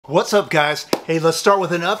What's up, guys? Hey, let's start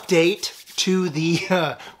with an update to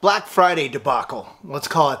the Black Friday debacle. Let's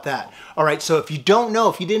call it that. All right, so if you don't know,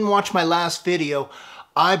 if you didn't watch my last video,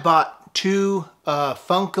 I bought two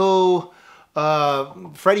Funko,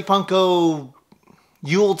 Freddy Funko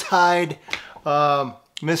Yuletide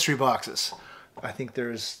mystery boxes. I think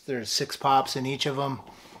there's 6 pops in each of them.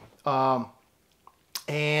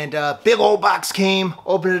 And big old box came,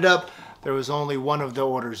 opened it up. There was only one of the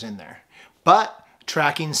orders in there. But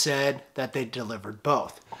tracking said that they delivered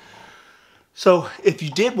both. So if you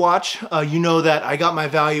did watch, you know that I got my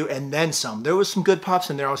value and then some. There was some good pops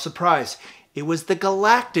in there. I was surprised. It was the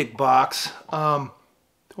Galactic box. There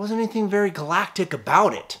wasn't anything very galactic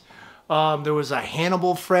about it. There was a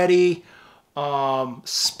Hannibal Freddy,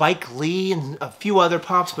 Spike Lee, and a few other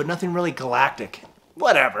pops, but nothing really galactic.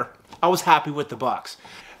 Whatever. I was happy with the box.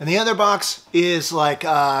 And the other box is like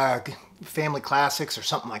Family Classics or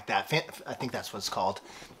something like that. I think that's what it's called.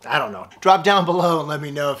 I don't know. Drop down below and let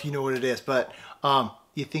me know if you know what it is. But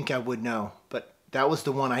you think I would know. But that was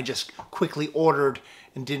the one I just quickly ordered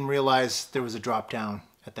and didn't realize there was a drop down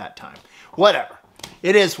at that time. Whatever.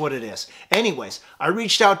 It is what it is. Anyways, I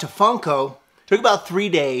reached out to Funko. Took about 3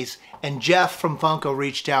 days. And Jeff from Funko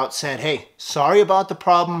reached out, said, hey, sorry about the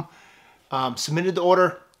problem. Submitted the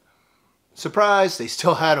order. Surprise, they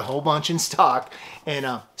still had a whole bunch in stock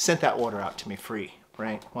and sent that order out to me free,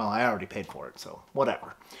 right? Well, I already paid for it, so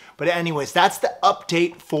whatever. But anyways, that's the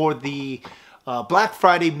update for the Black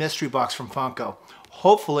Friday mystery box from Funko.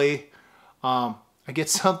 Hopefully, I get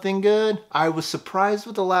something good. I was surprised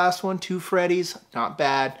with the last one, 2 Freddys, not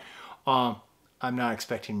bad. I'm not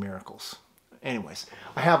expecting miracles. Anyways,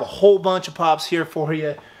 I have a whole bunch of pops here for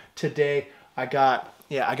you today. I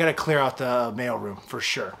gotta clear out the mailroom for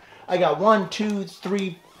sure. I got 1, 2,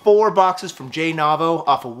 3, 4 boxes from Jay Navo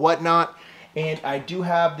off of Whatnot. And I do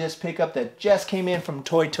have this pickup that just came in from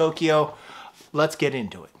Toy Tokyo. Let's get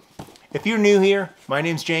into it. If you're new here, my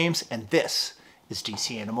name's James, and this is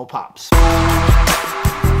DC Animal Pops.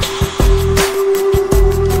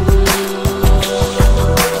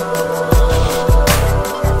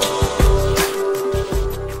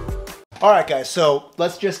 Alright guys, so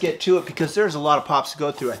let's just get to it because there's a lot of pops to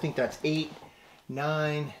go through. I think that's 8,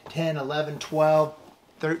 9, 10, 11, 12,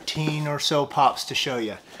 13 or so pops to show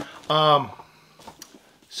you.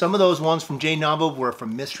 Some of those ones from Jay Navo were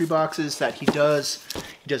from mystery boxes that he does.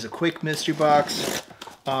 He does a quick mystery box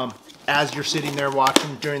as you're sitting there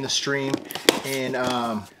watching during the stream. And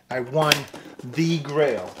I won the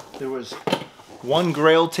Grail. There was 1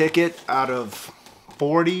 Grail ticket out of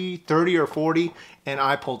 40, 30 or 40, and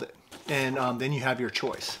I pulled it. And then you have your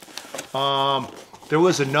choice. There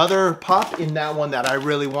was another pop in that one that I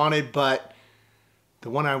really wanted, but the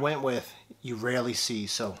one I went with, you rarely see,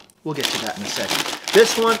 so we'll get to that in a second.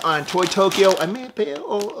 This one on Toy Tokyo, I may have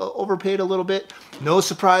overpaid a little bit. No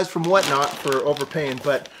surprise from Whatnot for overpaying,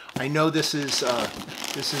 but I know this is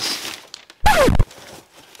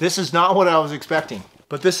not what I was expecting,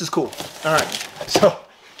 but this is cool. All right, so,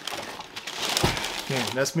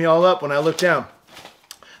 man, messed me all up when I look down.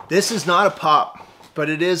 This is not a pop, but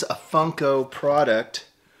it is a Funko product.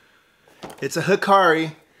 It's a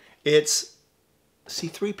Hikari. It's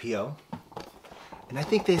C-3PO. And I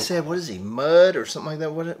think they said, what is he, Mud or something like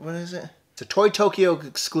that? What is it? It's a Toy Tokyo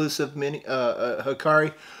exclusive mini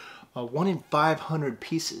Hikari. 1 in 500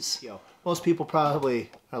 pieces. Most people probably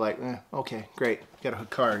are like, okay, great, got a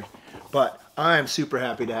Hikari. But I am super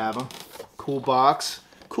happy to have him. Cool box.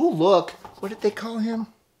 Cool look. What did they call him?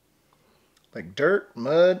 Like dirt,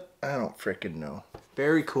 mud? I don't frickin' know.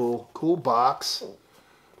 Very cool. Cool box.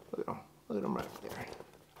 Look at him right there.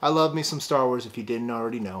 I love me some Star Wars if you didn't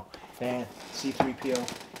already know. And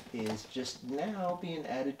C-3PO is just now being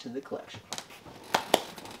added to the collection.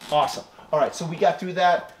 Awesome. Alright, so we got through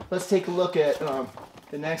that. Let's take a look at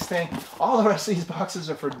the next thing. All the rest of these boxes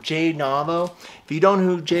are for Jay Navo. If you don't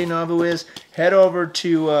know who Jay Navo is, head over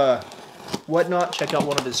to Whatnot. Check out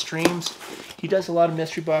one of his streams. He does a lot of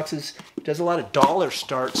mystery boxes. He does a lot of dollar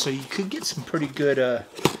starts, so you could get some pretty good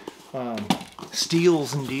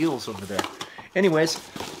steals and deals over there. Anyways,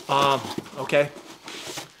 okay.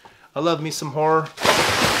 I love me some horror.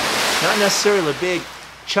 Not necessarily a big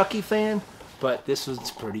Chucky fan, but this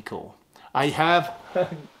was pretty cool. I have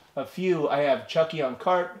a few. I have Chucky on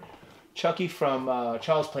cart, Chucky from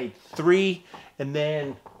Child's Play 3, and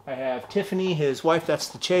then I have Tiffany, his wife, that's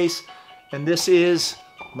the Chase, and this is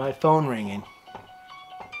my phone ringing.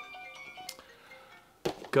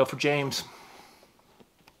 Go for James.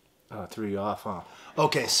 Oh, threw you off, huh?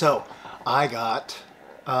 Okay, so I got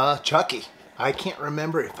Chucky. I can't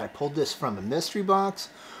remember if I pulled this from a mystery box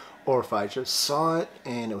or if I just saw it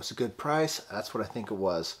and it was a good price, that's what I think it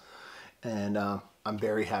was. And I'm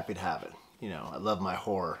very happy to have it. You know, I love my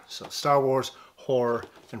horror. So Star Wars, horror,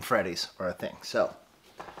 and Freddy's are a thing. So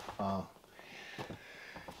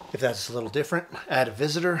if that's a little different, I had a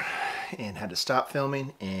visitor and had to stop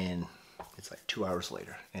filming, and it's like 2 hours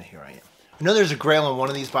later, and here I am. I know there's a Grail in one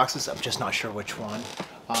of these boxes. I'm just not sure which one.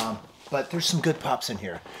 But there's some good pops in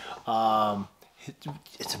here.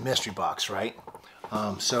 It's a mystery box, right?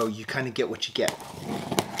 So you kind of get what you get.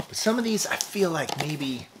 But some of these, I feel like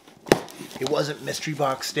maybe it wasn't mystery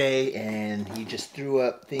box day and he just threw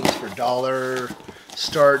up things for dollar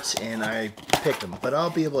starts and I picked them. But I'll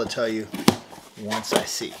be able to tell you once I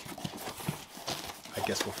see. I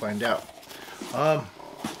guess we'll find out.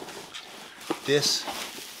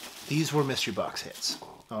 These were mystery box hits.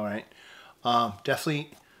 All right.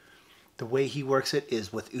 Definitely the way he works it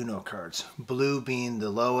is with Uno cards. Blue being the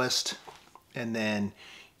lowest, and then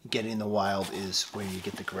getting the wild is where you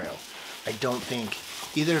get the Grail. I don't think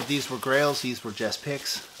either of these were Grails. These were just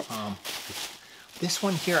picks. This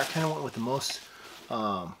one here, I kind of went with the most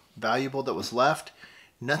valuable that was left.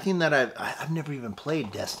 Nothing that I've never even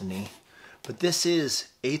played Destiny, but this is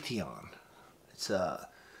Atheon. It's a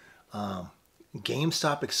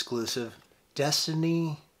GameStop exclusive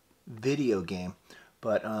Destiny video game,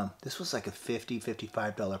 but this was like a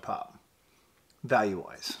 $50–$55 pop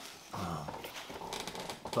value-wise.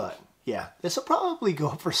 But yeah, this will probably go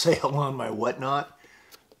for sale on my whatnot.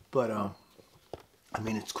 But I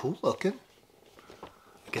mean, it's cool looking.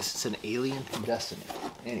 I guess it's an alien from Destiny.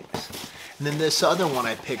 Anyways, and then this other one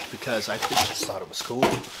I picked because I just thought it was cool.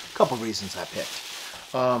 A couple reasons I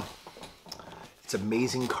picked. It's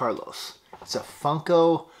Amazing Carlos. It's a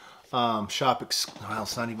Funko shop. Well,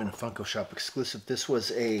 it's not even a Funko shop exclusive. This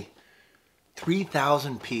was a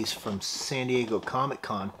 3,000 piece from San Diego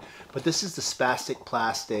Comic-Con, but this is the Spastic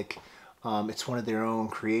Plastic. It's one of their own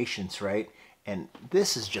creations, right? And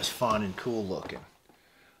this is just fun and cool looking.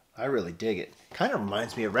 I really dig it. Kind of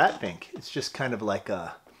reminds me of Rat Pink. It's just kind of like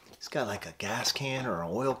it's got like a gas can or an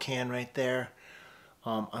oil can right there.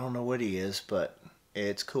 I don't know what he is, but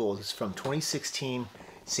it's cool. It's from 2016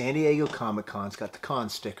 San Diego Comic-Con. It's got the con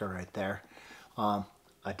sticker right there. I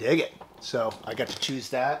dig it. So I got to choose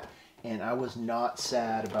that, and I was not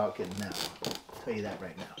sad about getting that one. I'll tell you that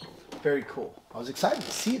right now. Very cool. I was excited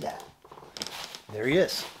to see that. There he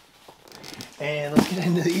is. And let's get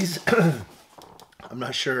into these. I'm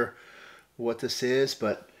not sure what this is,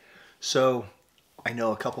 but so I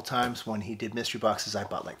know a couple times when he did mystery boxes, I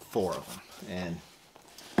bought like 4 of them, and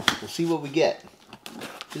we'll see what we get.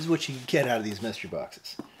 This is what you get out of these mystery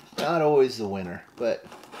boxes. Not always the winner, but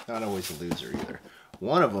not always the loser either.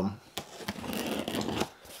 One of them,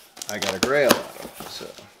 I got a Grail out of, so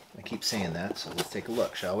I keep saying that, so let's take a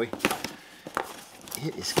look, shall we?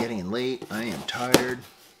 It is getting late. I am tired.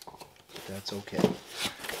 But that's okay.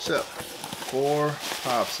 So, 4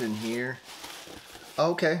 pops in here.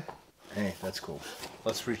 Okay. Hey, that's cool.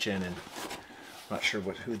 Let's reach in, and I'm not sure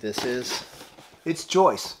who this is. It's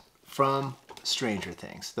Joyce from Stranger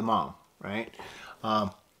Things, the mom, right?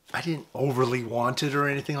 I didn't overly want it or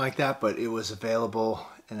anything like that, but it was available,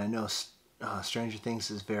 and I know Stranger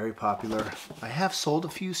Things is very popular. I have sold a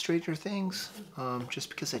few Stranger Things, just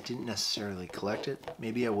because I didn't necessarily collect it.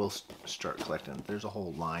 Maybe I will start collecting it. There's a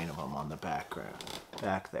whole line of them on the back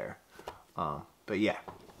there. But yeah,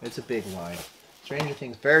 it's a big line. Stranger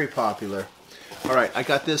Things, very popular. All right, I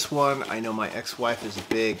got this one. I know my ex-wife is a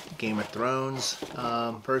big Game of Thrones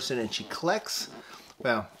person, and she collects,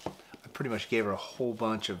 well, I pretty much gave her a whole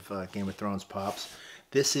bunch of Game of Thrones pops.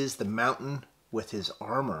 This is the Mountain with his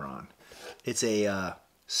armor on. It's a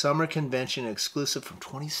summer convention exclusive from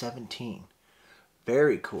 2017.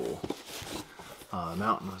 Very cool.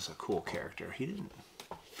 Mountain was a cool character. He didn't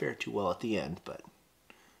fare too well at the end, but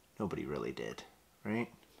nobody really did, right?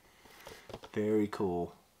 Very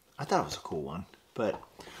cool. I thought it was a cool one, but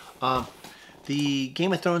the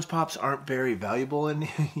Game of Thrones pops aren't very valuable, and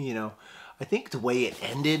you know, I think the way it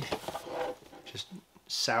ended just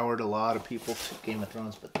soured a lot of people to Game of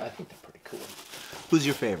Thrones, but I think they're pretty cool. Who's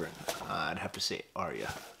your favorite? I'd have to say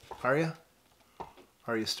Arya. Arya?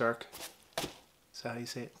 Arya Stark? Is that how you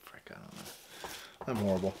say it? Frick, I don't know. I'm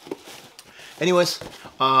horrible. Anyways,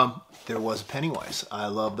 there was a Pennywise. I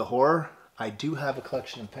love the horror. I do have a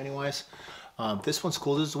collection of Pennywise. This one's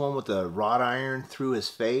cool. This is the one with the wrought iron through his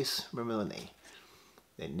face. Remember when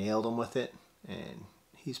they nailed him with it? And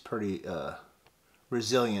he's pretty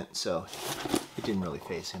resilient, so it didn't really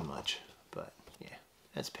faze him much. But yeah,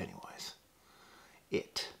 that's Pennywise.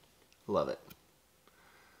 Love it.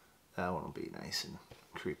 That one will be nice and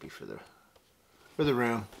creepy for the for the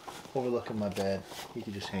room, overlooking my bed. He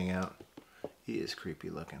could just hang out. He is creepy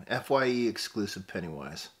looking. FYE exclusive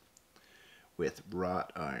Pennywise with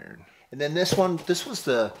wrought iron. And then this one, this was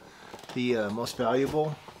the most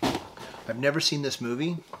valuable. I've never seen this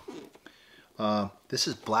movie. This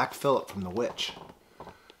is Black Phillip from The Witch.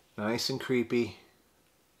 Nice and creepy.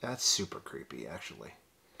 That's super creepy, actually.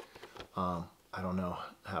 I don't know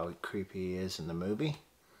how creepy he is in the movie,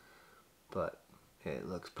 but it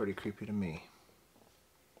looks pretty creepy to me.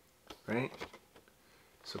 Right?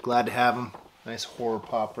 So glad to have him. Nice horror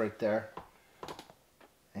pop right there.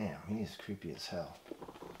 Damn, he's creepy as hell.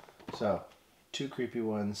 So, 2 creepy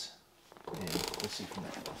ones, and we'll see from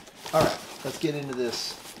there. Alright, let's get into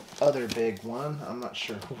this other big one. I'm not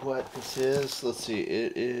sure what this is. Let's see,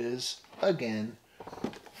 it is, again,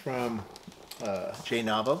 from J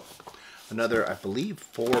Navo. Another, I believe,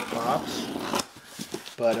 4 pops.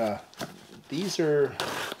 But these are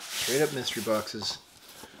straight up mystery boxes.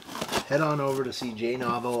 Head on over to see J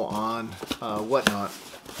Navo on Whatnot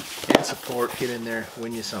and support. Get in there,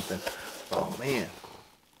 win you something. Oh man,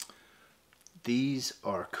 these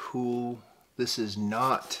are cool. This is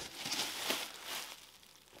not.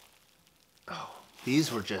 Oh,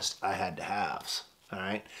 these were just I had to haves. All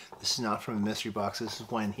right, this is not from a mystery box. This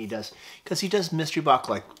is when he does, because he does mystery box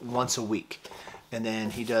like once a week, and then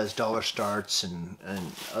he does dollar starts and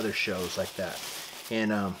other shows like that.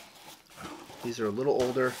 And these are a little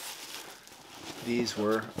older. These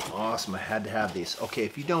were awesome. I had to have these. Okay,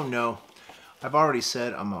 if you don't know, I've already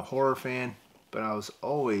said I'm a horror fan, but I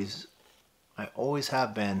always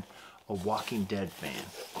have been a Walking Dead fan.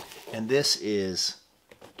 And this is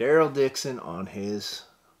Daryl Dixon on his,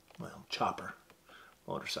 well, chopper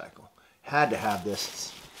motorcycle. Had to have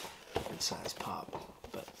this. Good size pop,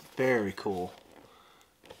 but very cool.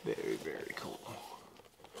 Very, very cool.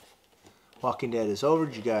 Walking Dead is over.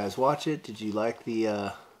 Did you guys watch it? Did you like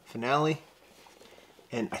the finale?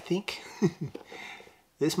 And I think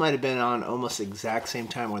this might have been on almost the exact same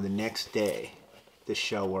time or the next day, this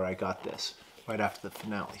show where I got this, right after the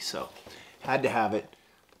finale. So, had to have it.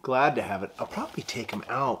 Glad to have it. I'll probably take them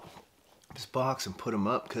out of this box and put them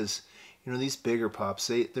up because, you know, these bigger pops,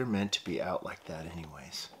 they're meant to be out like that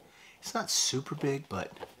anyways. It's not super big,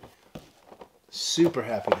 but super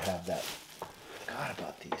happy to have that. Forgot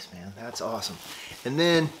about these, man. That's awesome. And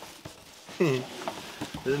then, there's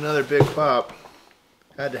another big pop.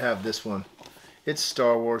 Had to have this one. It's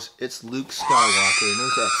Star Wars. It's Luke Skywalker and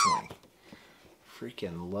his X-Wing.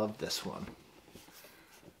 Freaking love this one.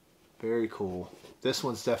 Very cool. This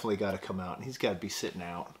one's definitely got to come out. And he's got to be sitting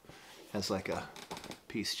out as like a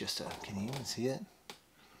piece just to... Can you even see it?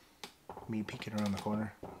 Me peeking around the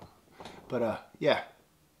corner. But, yeah.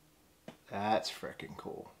 That's freaking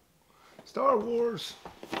cool. Star Wars.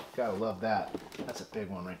 Gotta love that. That's a big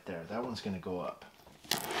one right there. That one's going to go up.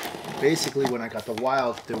 Basically, when I got the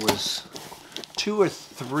Wild, there was 2 or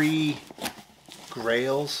 3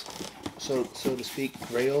 grails, so to speak,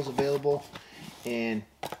 grails available, and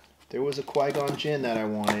there was a Qui-Gon Jinn that I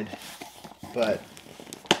wanted, but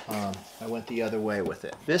I went the other way with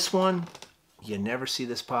it. This one, you never see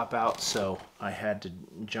this pop out, so I had to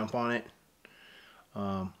jump on it.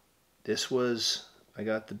 This was, I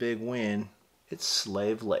got the big win. It's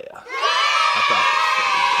Slave Leia. I thought it was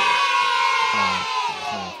pretty cool.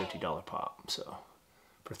 $150 pop, so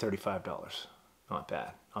for $35. Not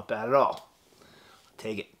bad. Not bad at all. I'll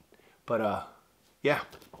take it. But yeah,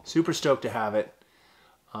 super stoked to have it.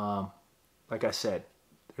 Like I said,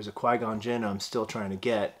 there's a Qui-Gon Jinn I'm still trying to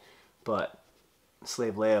get, but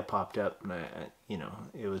Slave Leia popped up, and you know,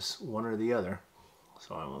 it was one or the other,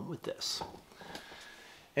 so I went with this.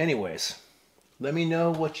 Anyways, let me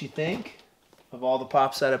know what you think of all the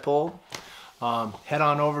pops that I pulled. Head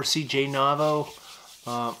on over, see J Navo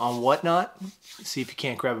on Whatnot. See if you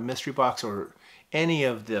can't grab a mystery box or any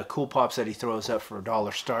of the cool pops that he throws up for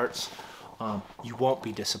dollar starts. You won't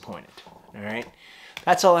be disappointed. All right,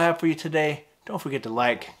 that's all I have for you today. Don't forget to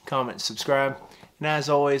like, comment, and subscribe. And as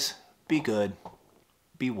always, be good,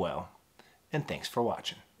 be well, and thanks for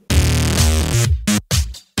watching.